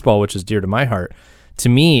 So baseball, which is dear to my heart, to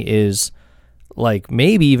me is like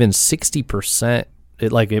maybe even 60%.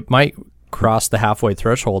 It might cross the halfway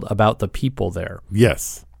threshold about the people there.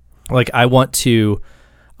 Yes. Like I want to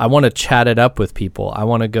I want to chat it up with people. I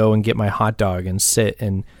want to go and get my hot dog and sit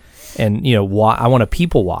and I want to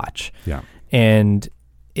people watch. Yeah. And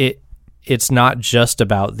it's not just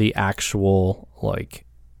about the actual like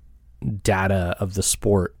data of the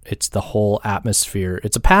sport. It's the whole atmosphere.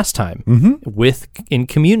 It's a pastime in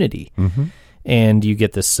community. Mm-hmm. And you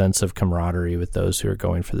get this sense of camaraderie with those who are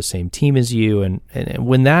going for the same team as you. And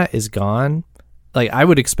when that is gone, like I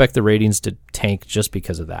would expect the ratings to tank just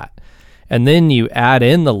because of that. And then you add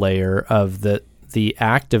in the layer of the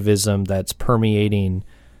activism that's permeating,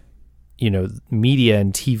 media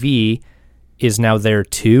and TV is now there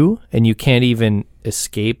too, and you can't even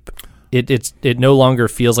escape. It no longer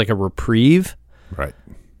feels like a reprieve. Right.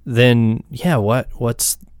 Then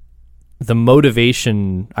what's the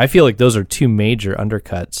motivation? I feel like those are two major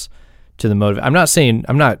undercuts to the motive. I'm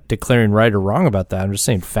not declaring right or wrong about that. I'm just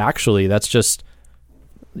saying factually, that's just,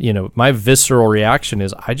 my visceral reaction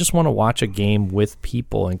is I just want to watch a game with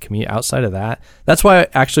people and community. Outside of that, that's why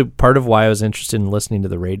part of why I was interested in listening to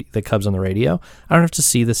the Cubs on the radio. I don't have to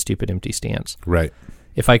see the stupid empty stands. Right.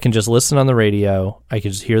 If I can just listen on the radio, I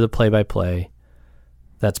can just hear the play-by-play.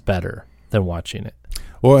 That's better than watching it.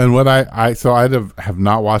 Well, and what I have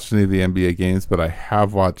not watched any of the NBA games, but I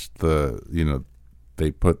have watched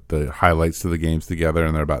they put the highlights to the games together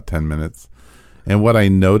and they're about 10 minutes. And what I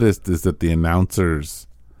noticed is that the announcers,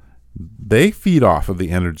 they feed off of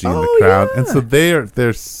the energy in the crowd. Yeah. And so they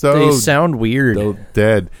sound weird. So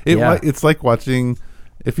dead. It's like watching,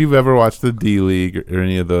 if you've ever watched the D League or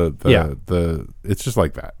any of the it's just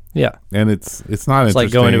like that. Yeah. And it's not it's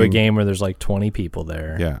like going to a game where there's like 20 people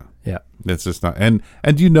there. Yeah. Yeah. It's just not, and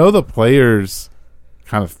the players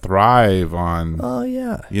kind of thrive on. Oh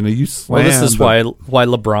yeah. You slam. Well, this is why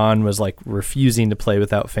LeBron was like refusing to play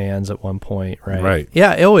without fans at one point, right? Right.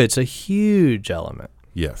 Yeah. Oh, it's a huge element.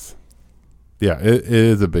 Yes. Yeah, it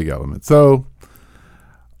is a big element. So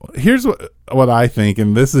here's what I think,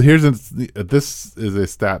 and this is a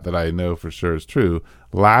stat that I know for sure is true.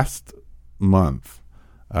 Last month,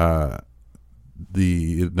 the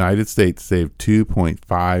United States saved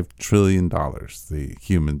 $2.5 trillion.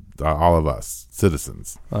 All of us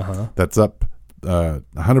citizens. That's up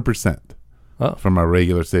 100% from our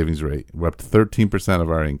regular savings rate. We're up to 13%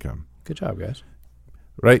 of our income. Good job, guys.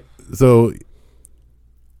 Right. So,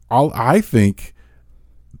 I think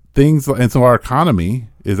things, and so our economy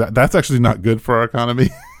that's actually not good for our economy.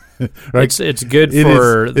 Right. It's good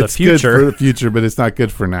for the future. It's good for the future, but it's not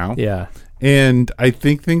good for now. Yeah. And I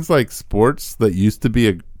think things like sports that used to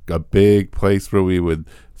be a big place where we would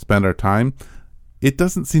spend our time, it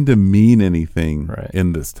doesn't seem to mean anything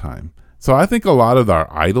in this time. So I think a lot of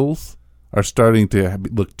our idols are starting to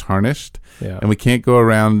look tarnished, and we can't go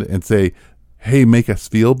around and say, hey, make us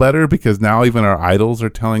feel better, because now even our idols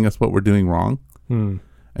are telling us what we're doing wrong. And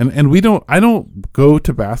I don't go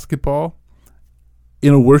to basketball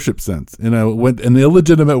in a worship sense, in an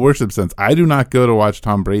illegitimate worship sense. I do not go to watch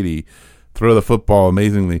Tom Brady throw the football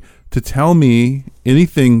amazingly to tell me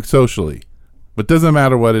anything socially, but doesn't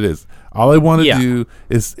matter what it is. All I want to do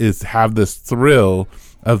is have this thrill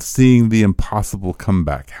of seeing the impossible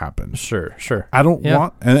comeback happen. Sure. I don't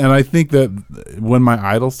want, and I think that when my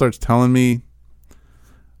idol starts telling me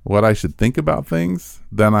what I should think about things,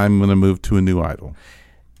 then I'm going to move to a new idol.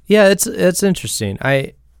 Yeah, it's interesting.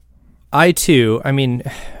 I too, I mean,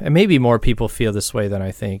 maybe more people feel this way than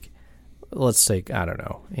I think. Let's take, I don't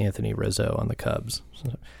know, Anthony Rizzo on the Cubs.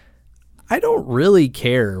 I don't really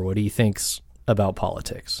care what he thinks about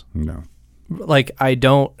politics. No. Like, I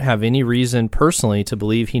don't have any reason personally to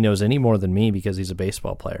believe he knows any more than me because he's a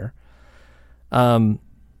baseball player.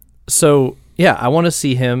 So, yeah, I want to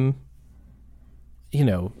see him,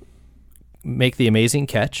 make the amazing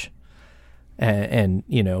catch and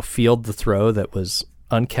field the throw that was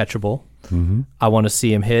uncatchable. Mm-hmm. I want to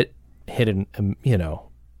see him hit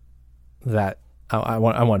that I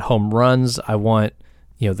want home runs. I want,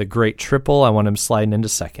 the great triple. I want him sliding into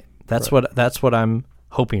second. That's what I'm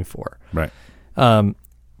hoping for. Right.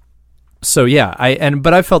 So yeah,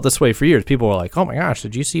 but I felt this way for years. People were like, "Oh my gosh,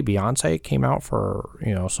 did you see Beyonce came out for,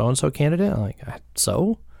 so and so candidate?" I'm like,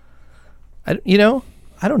 "So?" I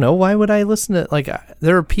don't know. Why would I listen to,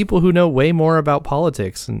 there are people who know way more about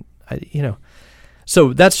politics, and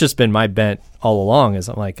so that's just been my bent all along, is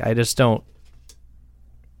I'm like, I don't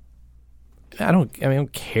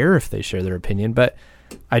care if they share their opinion, but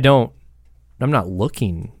I'm not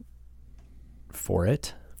looking for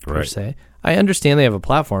it per se. I understand they have a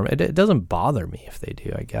platform. It doesn't bother me if they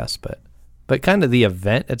do, I guess, but kind of the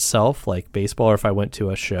event itself, like baseball, or if I went to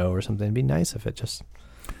a show or something, it'd be nice if it just.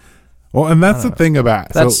 Well, and that's the thing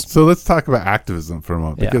about, so let's talk about activism for a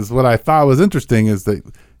moment, because what I thought was interesting is that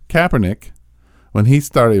Kaepernick when he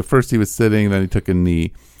started, first he was sitting, then he took a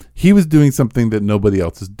knee. He was doing something that nobody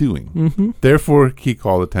else is doing. Mm-hmm. Therefore, he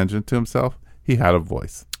called attention to himself. He had a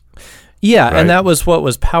voice. Yeah, right? And that was what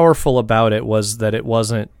was powerful about it, was that it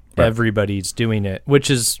wasn't everybody's doing it, which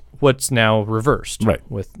is what's now reversed. Right.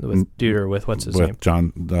 With Duder, with what's his name?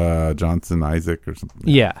 Johnson Isaac or something.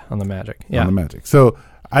 Yeah, on the Magic. Yeah. On the Magic. So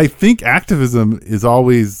I think activism is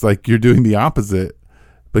always like you're doing the opposite,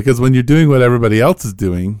 because when you're doing what everybody else is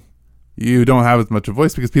doing, you don't have as much a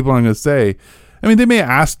voice, because people aren't going to say, I mean, they may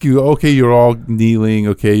ask you, okay, you're all kneeling.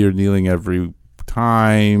 Okay, you're kneeling every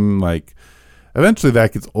time. Like, eventually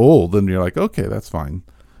that gets old, and you're like, okay, that's fine.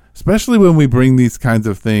 Especially when we bring these kinds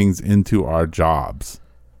of things into our jobs,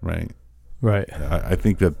 right? Right. I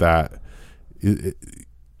think that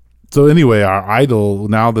so anyway, our idol,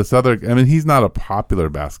 now this other, I mean, he's not a popular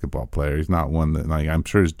basketball player. He's not one that, like, I'm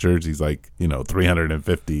sure his jersey's like,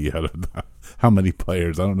 350 out of how many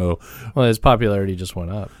players? I don't know. Well, his popularity just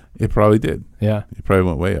went up. It probably did. Yeah. It probably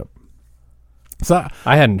went way up. So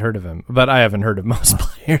I hadn't heard of him, but I haven't heard of most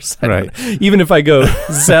players. Right. Even if I go,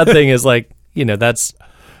 sad thing is, like, that's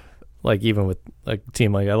like, even with a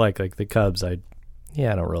team like I like the Cubs, I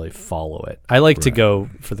don't really follow it. I like to go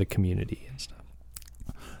for the community and stuff.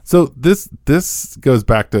 So this goes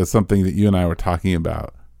back to something that you and I were talking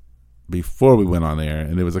about before we went on air,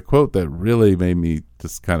 and it was a quote that really made me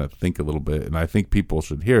just kind of think a little bit, and I think people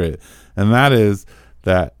should hear it, and that is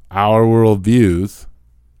that our worldviews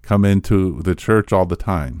come into the church all the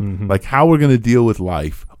time. Mm-hmm. Like, how we're going to deal with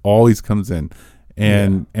life always comes in,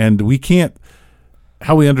 and we can't,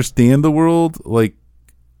 how we understand the world, like,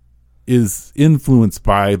 is influenced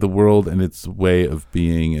by the world and its way of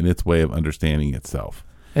being and its way of understanding itself.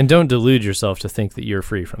 And don't delude yourself to think that you're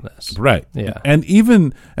free from this. Right. Yeah. And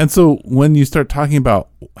so when you start talking about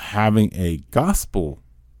having a gospel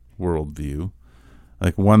worldview,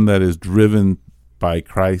 like one that is driven by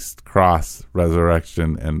Christ's cross,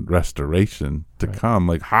 resurrection, and restoration to come,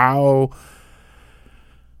 like, how,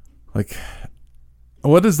 like,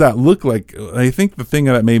 what does that look like? I think the thing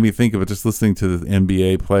that made me think of it, just listening to the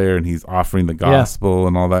NBA player and he's offering the gospel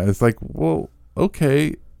and all that, it's like, well,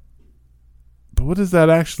 okay, but what does that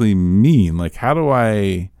actually mean? Like, how do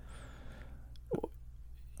I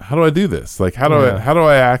do this? Like, how do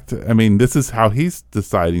I act? I mean, this is how he's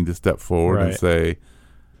deciding to step forward and say,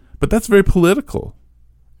 but that's very political.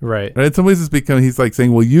 Right. In some ways he's like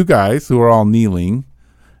saying, well, you guys who are all kneeling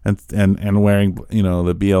and wearing,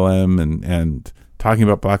 the BLM and talking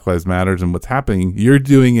about Black Lives Matters and what's happening, you're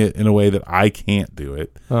doing it in a way that I can't do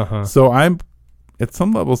it. Uh-huh. So I'm at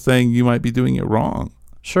some level saying you might be doing it wrong.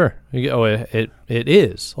 Sure. Oh, it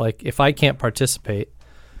is. Like, if I can't participate,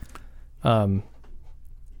 I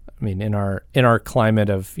mean, in our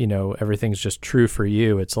climate of, everything's just true for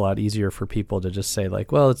you, it's a lot easier for people to just say,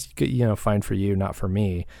 like, well, it's, fine for you, not for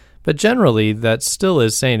me. But generally, that still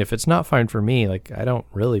is saying, if it's not fine for me, like, I don't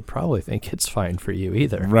really probably think it's fine for you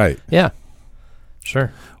either. Right. Yeah.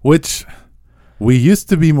 Sure. Which we used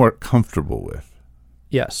to be more comfortable with.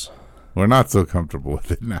 Yes. We're not so comfortable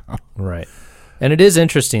with it now. Right. And it is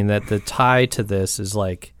interesting that the tie to this is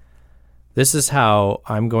like, this is how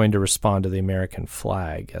I'm going to respond to the American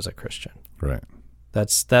flag as a Christian. Right.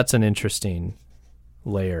 That's an interesting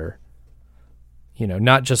layer.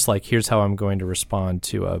 Not just like, here's how I'm going to respond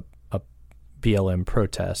to a BLM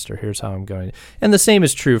protest, or here's how I'm going. And the same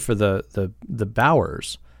is true for the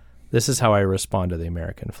Bowers. This is how I respond to the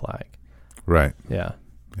American flag. Right. Yeah.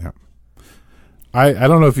 Yeah. I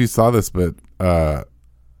don't know if you saw this, but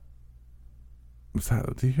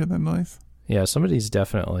do you hear that noise? Yeah, somebody's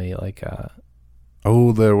definitely like.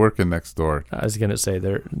 Oh, they're working next door. I was gonna say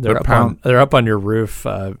they're up on your roof,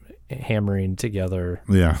 hammering together.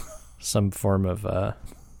 Yeah. Some form of I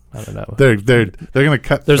don't know. They're gonna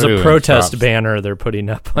cut. There's a protest banner they're putting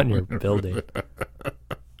up on your building.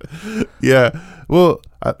 Yeah. Well,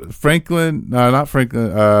 Franklin. No, not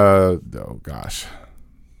Franklin. Oh gosh.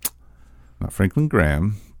 Not Franklin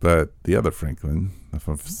Graham, but the other Franklin.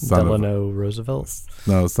 Delano Roosevelt?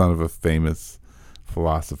 No, son of a famous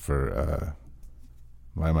philosopher.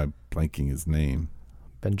 Why am I blanking his name?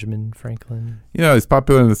 Benjamin Franklin. He's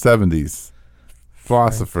popular in the 70s.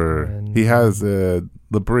 Philosopher. Franklin. He has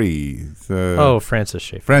L'Abri. Francis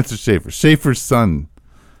Schaeffer. Francis Schaeffer. Schaeffer's son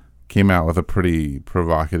came out with a pretty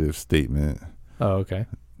provocative statement. Oh, okay.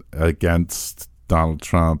 Against Donald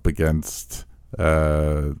Trump, against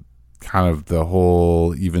kind of the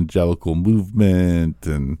whole evangelical movement,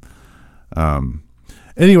 and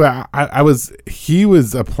anyway, he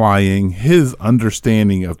was applying his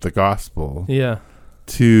understanding of the gospel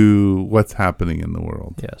to what's happening in the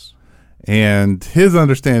world. Yes. And his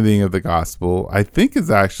understanding of the gospel, I think, is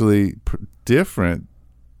actually different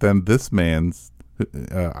than this man's,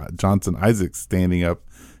 Johnson Isaacs, standing up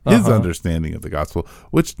his understanding of the gospel,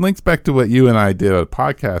 which links back to what you and I did a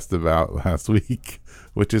podcast about last week,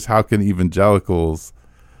 which is how can evangelicals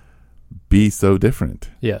be so different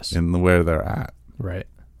in where they're at. Right.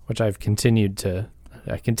 Which I continue to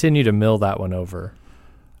mill that one over.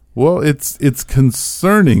 Well, it's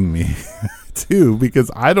concerning me too, because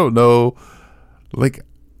I don't know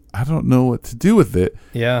what to do with it.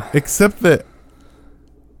 Yeah. Except that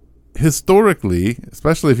historically,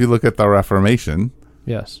 especially if you look at the Reformation,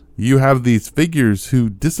 yes, you have these figures who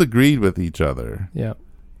disagreed with each other. Yeah.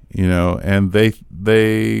 And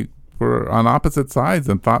they were on opposite sides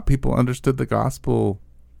and thought people understood the gospel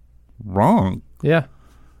wrong. Yeah.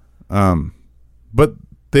 But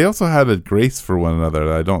they also had a grace for one another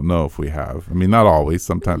that I don't know if we have. I mean, not always.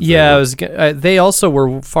 Sometimes. Yeah, they also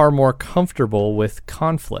were far more comfortable with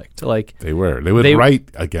conflict. Like they would write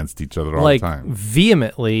against each other all the time,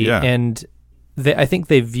 vehemently. Yeah. And I think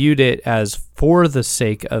they viewed it as for the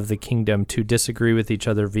sake of the kingdom to disagree with each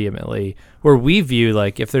other vehemently. Where we view,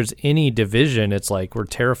 like, if there's any division, it's like we're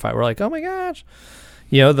terrified. We're like, oh my gosh,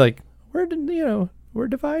 we're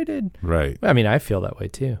divided. Right. I mean, I feel that way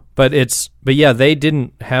too. But yeah, they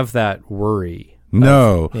didn't have that worry.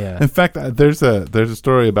 No. In fact, there's a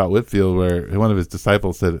story about Whitefield where one of his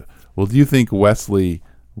disciples said, "Well, do you think Wesley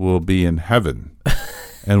will be in heaven?"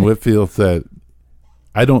 And Whitefield said,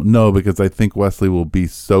 "I don't know, because I think Wesley will be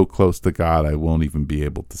so close to God I won't even be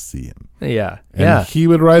able to see him." Yeah. And he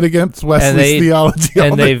would write against Wesley's theology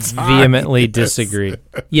all the time. And they vehemently disagree.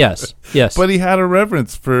 Yes. But he had a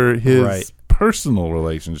reverence for his personal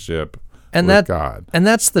relationship with God. And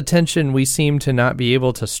that's the tension we seem to not be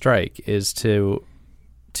able to strike, is to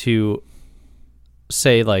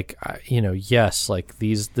say, like, yes, like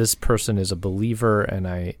this person is a believer and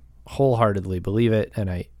I wholeheartedly believe it,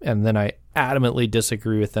 and then I adamantly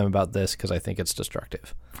disagree with them about this because I think it's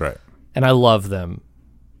destructive. Right. And I love them,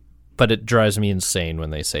 but it drives me insane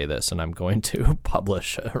when they say this, and I'm going to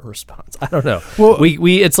publish a response. I don't know. Well,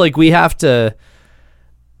 it's like we have to.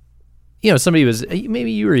 Somebody was,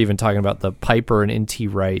 maybe you were even talking about the Piper and N.T.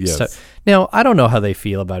 Wright stuff. Now, I don't know how they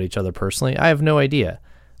feel about each other personally. I have no idea.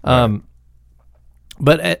 Right.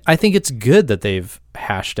 But I think it's good that they've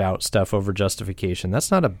hashed out stuff over justification.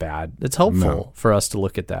 That's not it's helpful for us to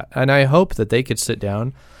look at that. And I hope that they could sit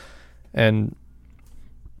down and,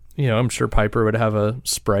 I'm sure Piper would have a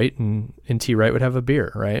Sprite and N.T. Wright would have a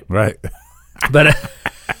beer, right? Right. But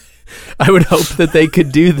I would hope that they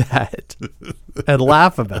could do that and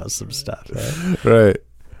laugh about some stuff. Right.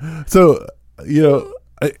 So,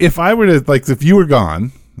 if I were to, like, if you were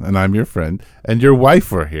gone and I'm your friend and your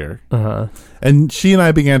wife were here and she and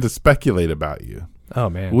I began to speculate about you. Oh,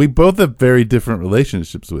 man. We both have very different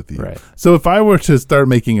relationships with you. Right. So if I were to start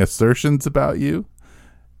making assertions about you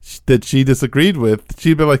that she disagreed with,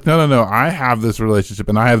 she'd be like, no, I have this relationship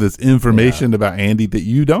and I have this information about Andy that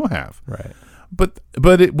you don't have. Right.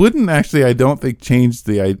 But it wouldn't actually, I don't think, change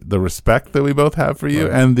the respect that we both have for you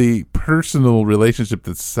and the personal relationship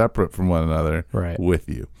that's separate from one another with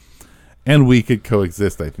you. And we could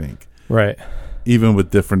coexist, I think. Right. Even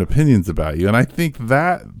with different opinions about you. And I think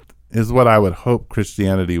that is what I would hope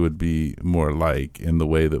Christianity would be more like in the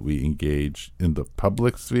way that we engage in the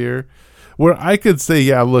public sphere. Where I could say,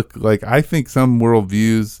 yeah, look, like, I think some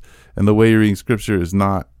worldviews and the way you're reading scripture is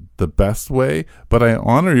not the best way, but I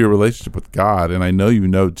honor your relationship with God and I know you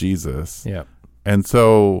know Jesus. Yeah. And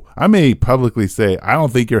so I may publicly say, I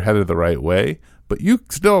don't think you're headed the right way, but you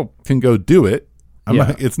still can go do it.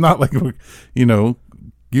 It's not like,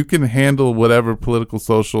 you can handle whatever political,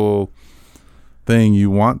 social thing you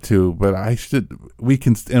want to, but we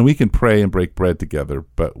can pray and break bread together,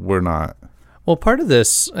 but we're not. Well, part of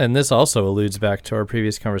this, and this also alludes back to our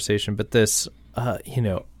previous conversation, but this,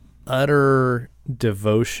 utter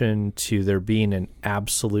devotion to there being an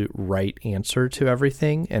absolute right answer to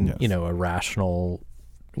everything and, a rational,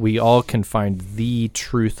 we all can find the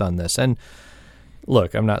truth on this. And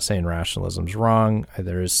look, I'm not saying rationalism's wrong.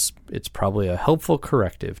 It's probably a helpful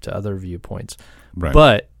corrective to other viewpoints.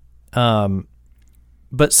 Right.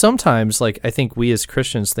 But sometimes, like, I think we as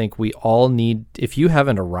Christians think we all need, if you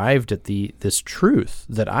haven't arrived at this truth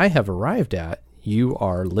that I have arrived at, you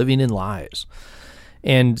are living in lies.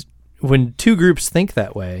 And when two groups think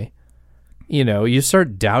that way, you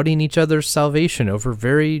start doubting each other's salvation over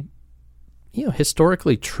very,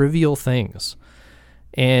 historically trivial things.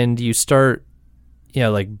 And you start,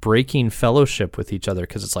 breaking fellowship with each other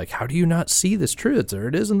because it's like, how do you not see this truth? There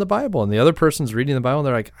it is in the Bible. And the other person's reading the Bible and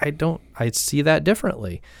they're like, I see that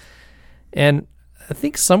differently. And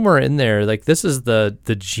think somewhere in there, like this is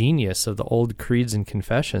the genius of the old creeds and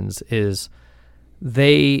confessions, is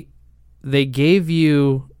they gave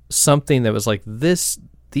you something that was like this.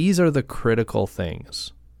 These are the critical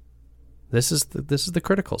things. This is the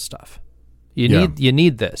critical stuff. You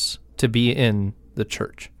need this to be in the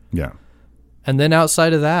church. Yeah. And then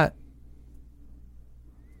outside of that,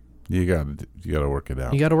 you gotta work it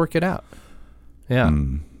out. You gotta work it out. Yeah.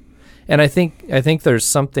 And I think there's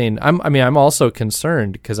something. I'm also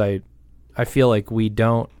concerned because I feel like we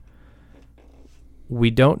don't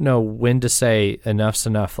know when to say enough's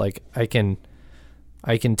enough. Like I can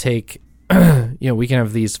take, we can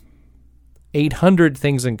have these 800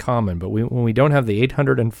 things in common, but when we don't have the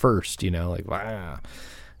 801st, like, wow,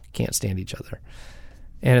 can't stand each other.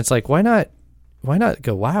 And it's like, why not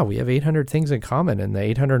go, wow, we have 800 things in common, and the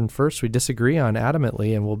 801st we disagree on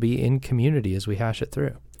adamantly, and we'll be in community as we hash it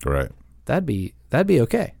through. Right. That'd be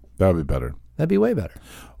okay. That'd be better. That'd be way better.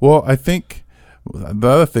 Well, I think the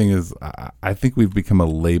other thing is I think we've become a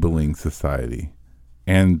labeling society,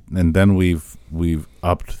 and then we've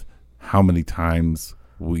upped how many times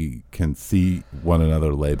we can see one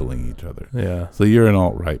another labeling each other. Yeah. So you're an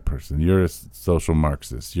alt-right person. You're a social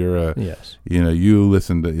Marxist. You're a, yes. You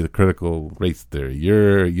listen to the critical race theory.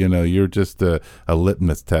 You're just a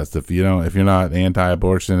litmus test. If you're not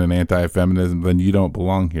anti-abortion and anti-feminism, then you don't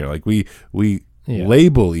belong here. Like we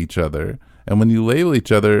label each other. And when you label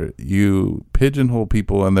each other, you pigeonhole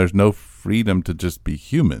people, and there's no freedom to just be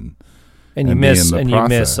human. And you miss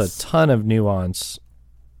a ton of nuance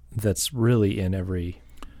that's really in every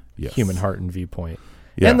human heart and viewpoint.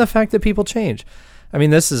 Yeah. And the fact that people change. I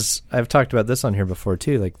mean, I've talked about this on here before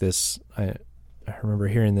too. Like this, I remember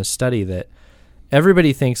hearing this study that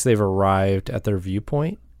everybody thinks they've arrived at their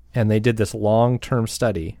viewpoint, and they did this long-term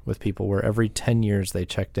study with people where every 10 years they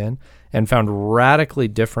checked in and found radically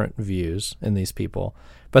different views in these people,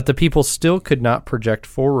 but the people still could not project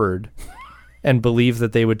forward and believe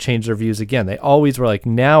that they would change their views again. They always were like,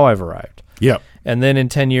 now I've arrived. Yep. And then in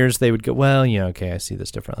 10 years, they would go, well, okay, I see this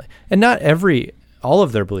differently. And not all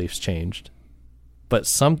of their beliefs changed, but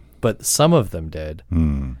some of them did.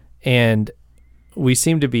 And we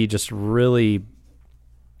seem to be just really,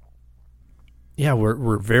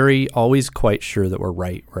 we're very always quite sure that we're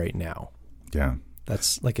right now. Yeah.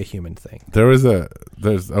 That's like a human thing. There's a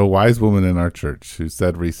wise woman in our church who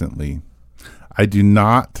said recently, I do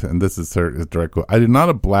not, and this is her direct quote, I do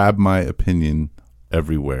not blab my opinion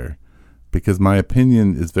everywhere, because my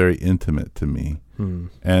opinion is very intimate to me,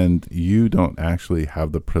 and you don't actually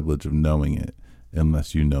have the privilege of knowing it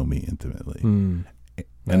unless you know me intimately.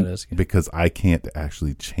 That is good. Because I can't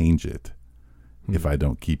actually change it if I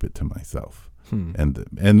don't keep it to myself.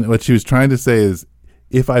 And what she was trying to say is,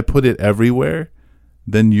 if I put it everywhere,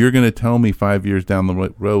 then you're going to tell me 5 years down the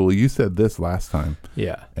road, well, you said this last time.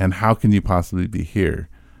 Yeah. And how can you possibly be here?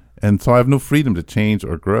 And so I have no freedom to change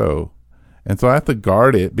or grow. And so I have to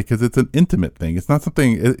guard it because it's an intimate thing. It's not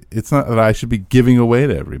something, it's not that I should be giving away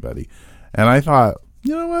to everybody. And I thought,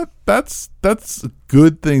 you know what? That's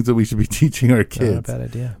good things that we should be teaching our kids. Not a bad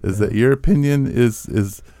idea. Is that your opinion is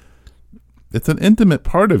it's an intimate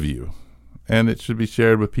part of you. And it should be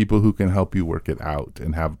shared with people who can help you work it out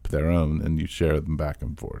and have their own, and you share them back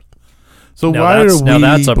and forth. So why are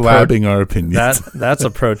we blabbing our opinions? That's a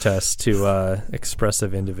protest to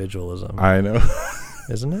expressive individualism. I know.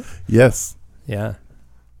 Isn't it? Yes. Yeah.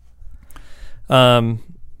 I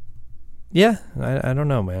don't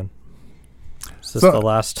know, man. Is this the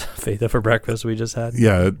last Faith Over Breakfast we just had?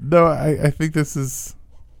 Yeah. No, I think this is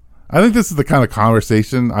the kind of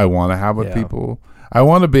conversation I want to have with people. I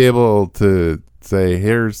want to be able to say,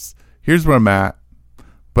 here's where I'm at,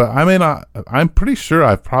 but I may not. I'm pretty sure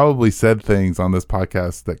I've probably said things on this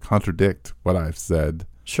podcast that contradict what I've said.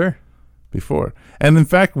 Sure. Before. And in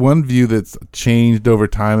fact, one view that's changed over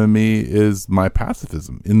time in me is my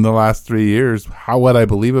pacifism. In the last 3 years, what I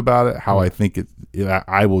believe about it, how I think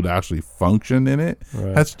I would actually function in it,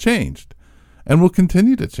 has changed, and will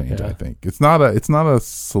continue to change. I think it's not a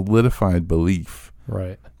solidified belief.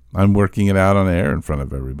 Right. I'm working it out on air in front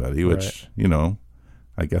of everybody, which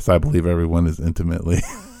I guess I believe everyone is intimately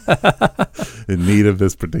in need of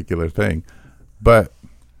this particular thing. But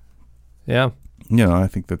I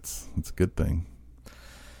think that's a good thing.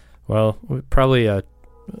 Well, probably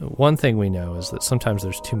one thing we know is that sometimes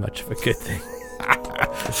there's too much of a good thing.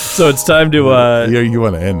 So it's time to... you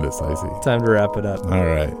want to end this, I see. Time to wrap it up. All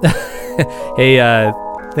right. Hey,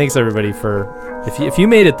 thanks everybody for... If you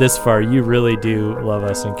made it this far, you really do love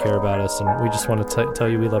us and care about us, and we just want to tell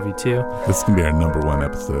you we love you too. This can be our number one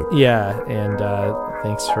episode. Yeah, and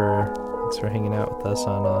thanks for hanging out with us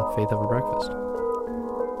on Faith Over Breakfast.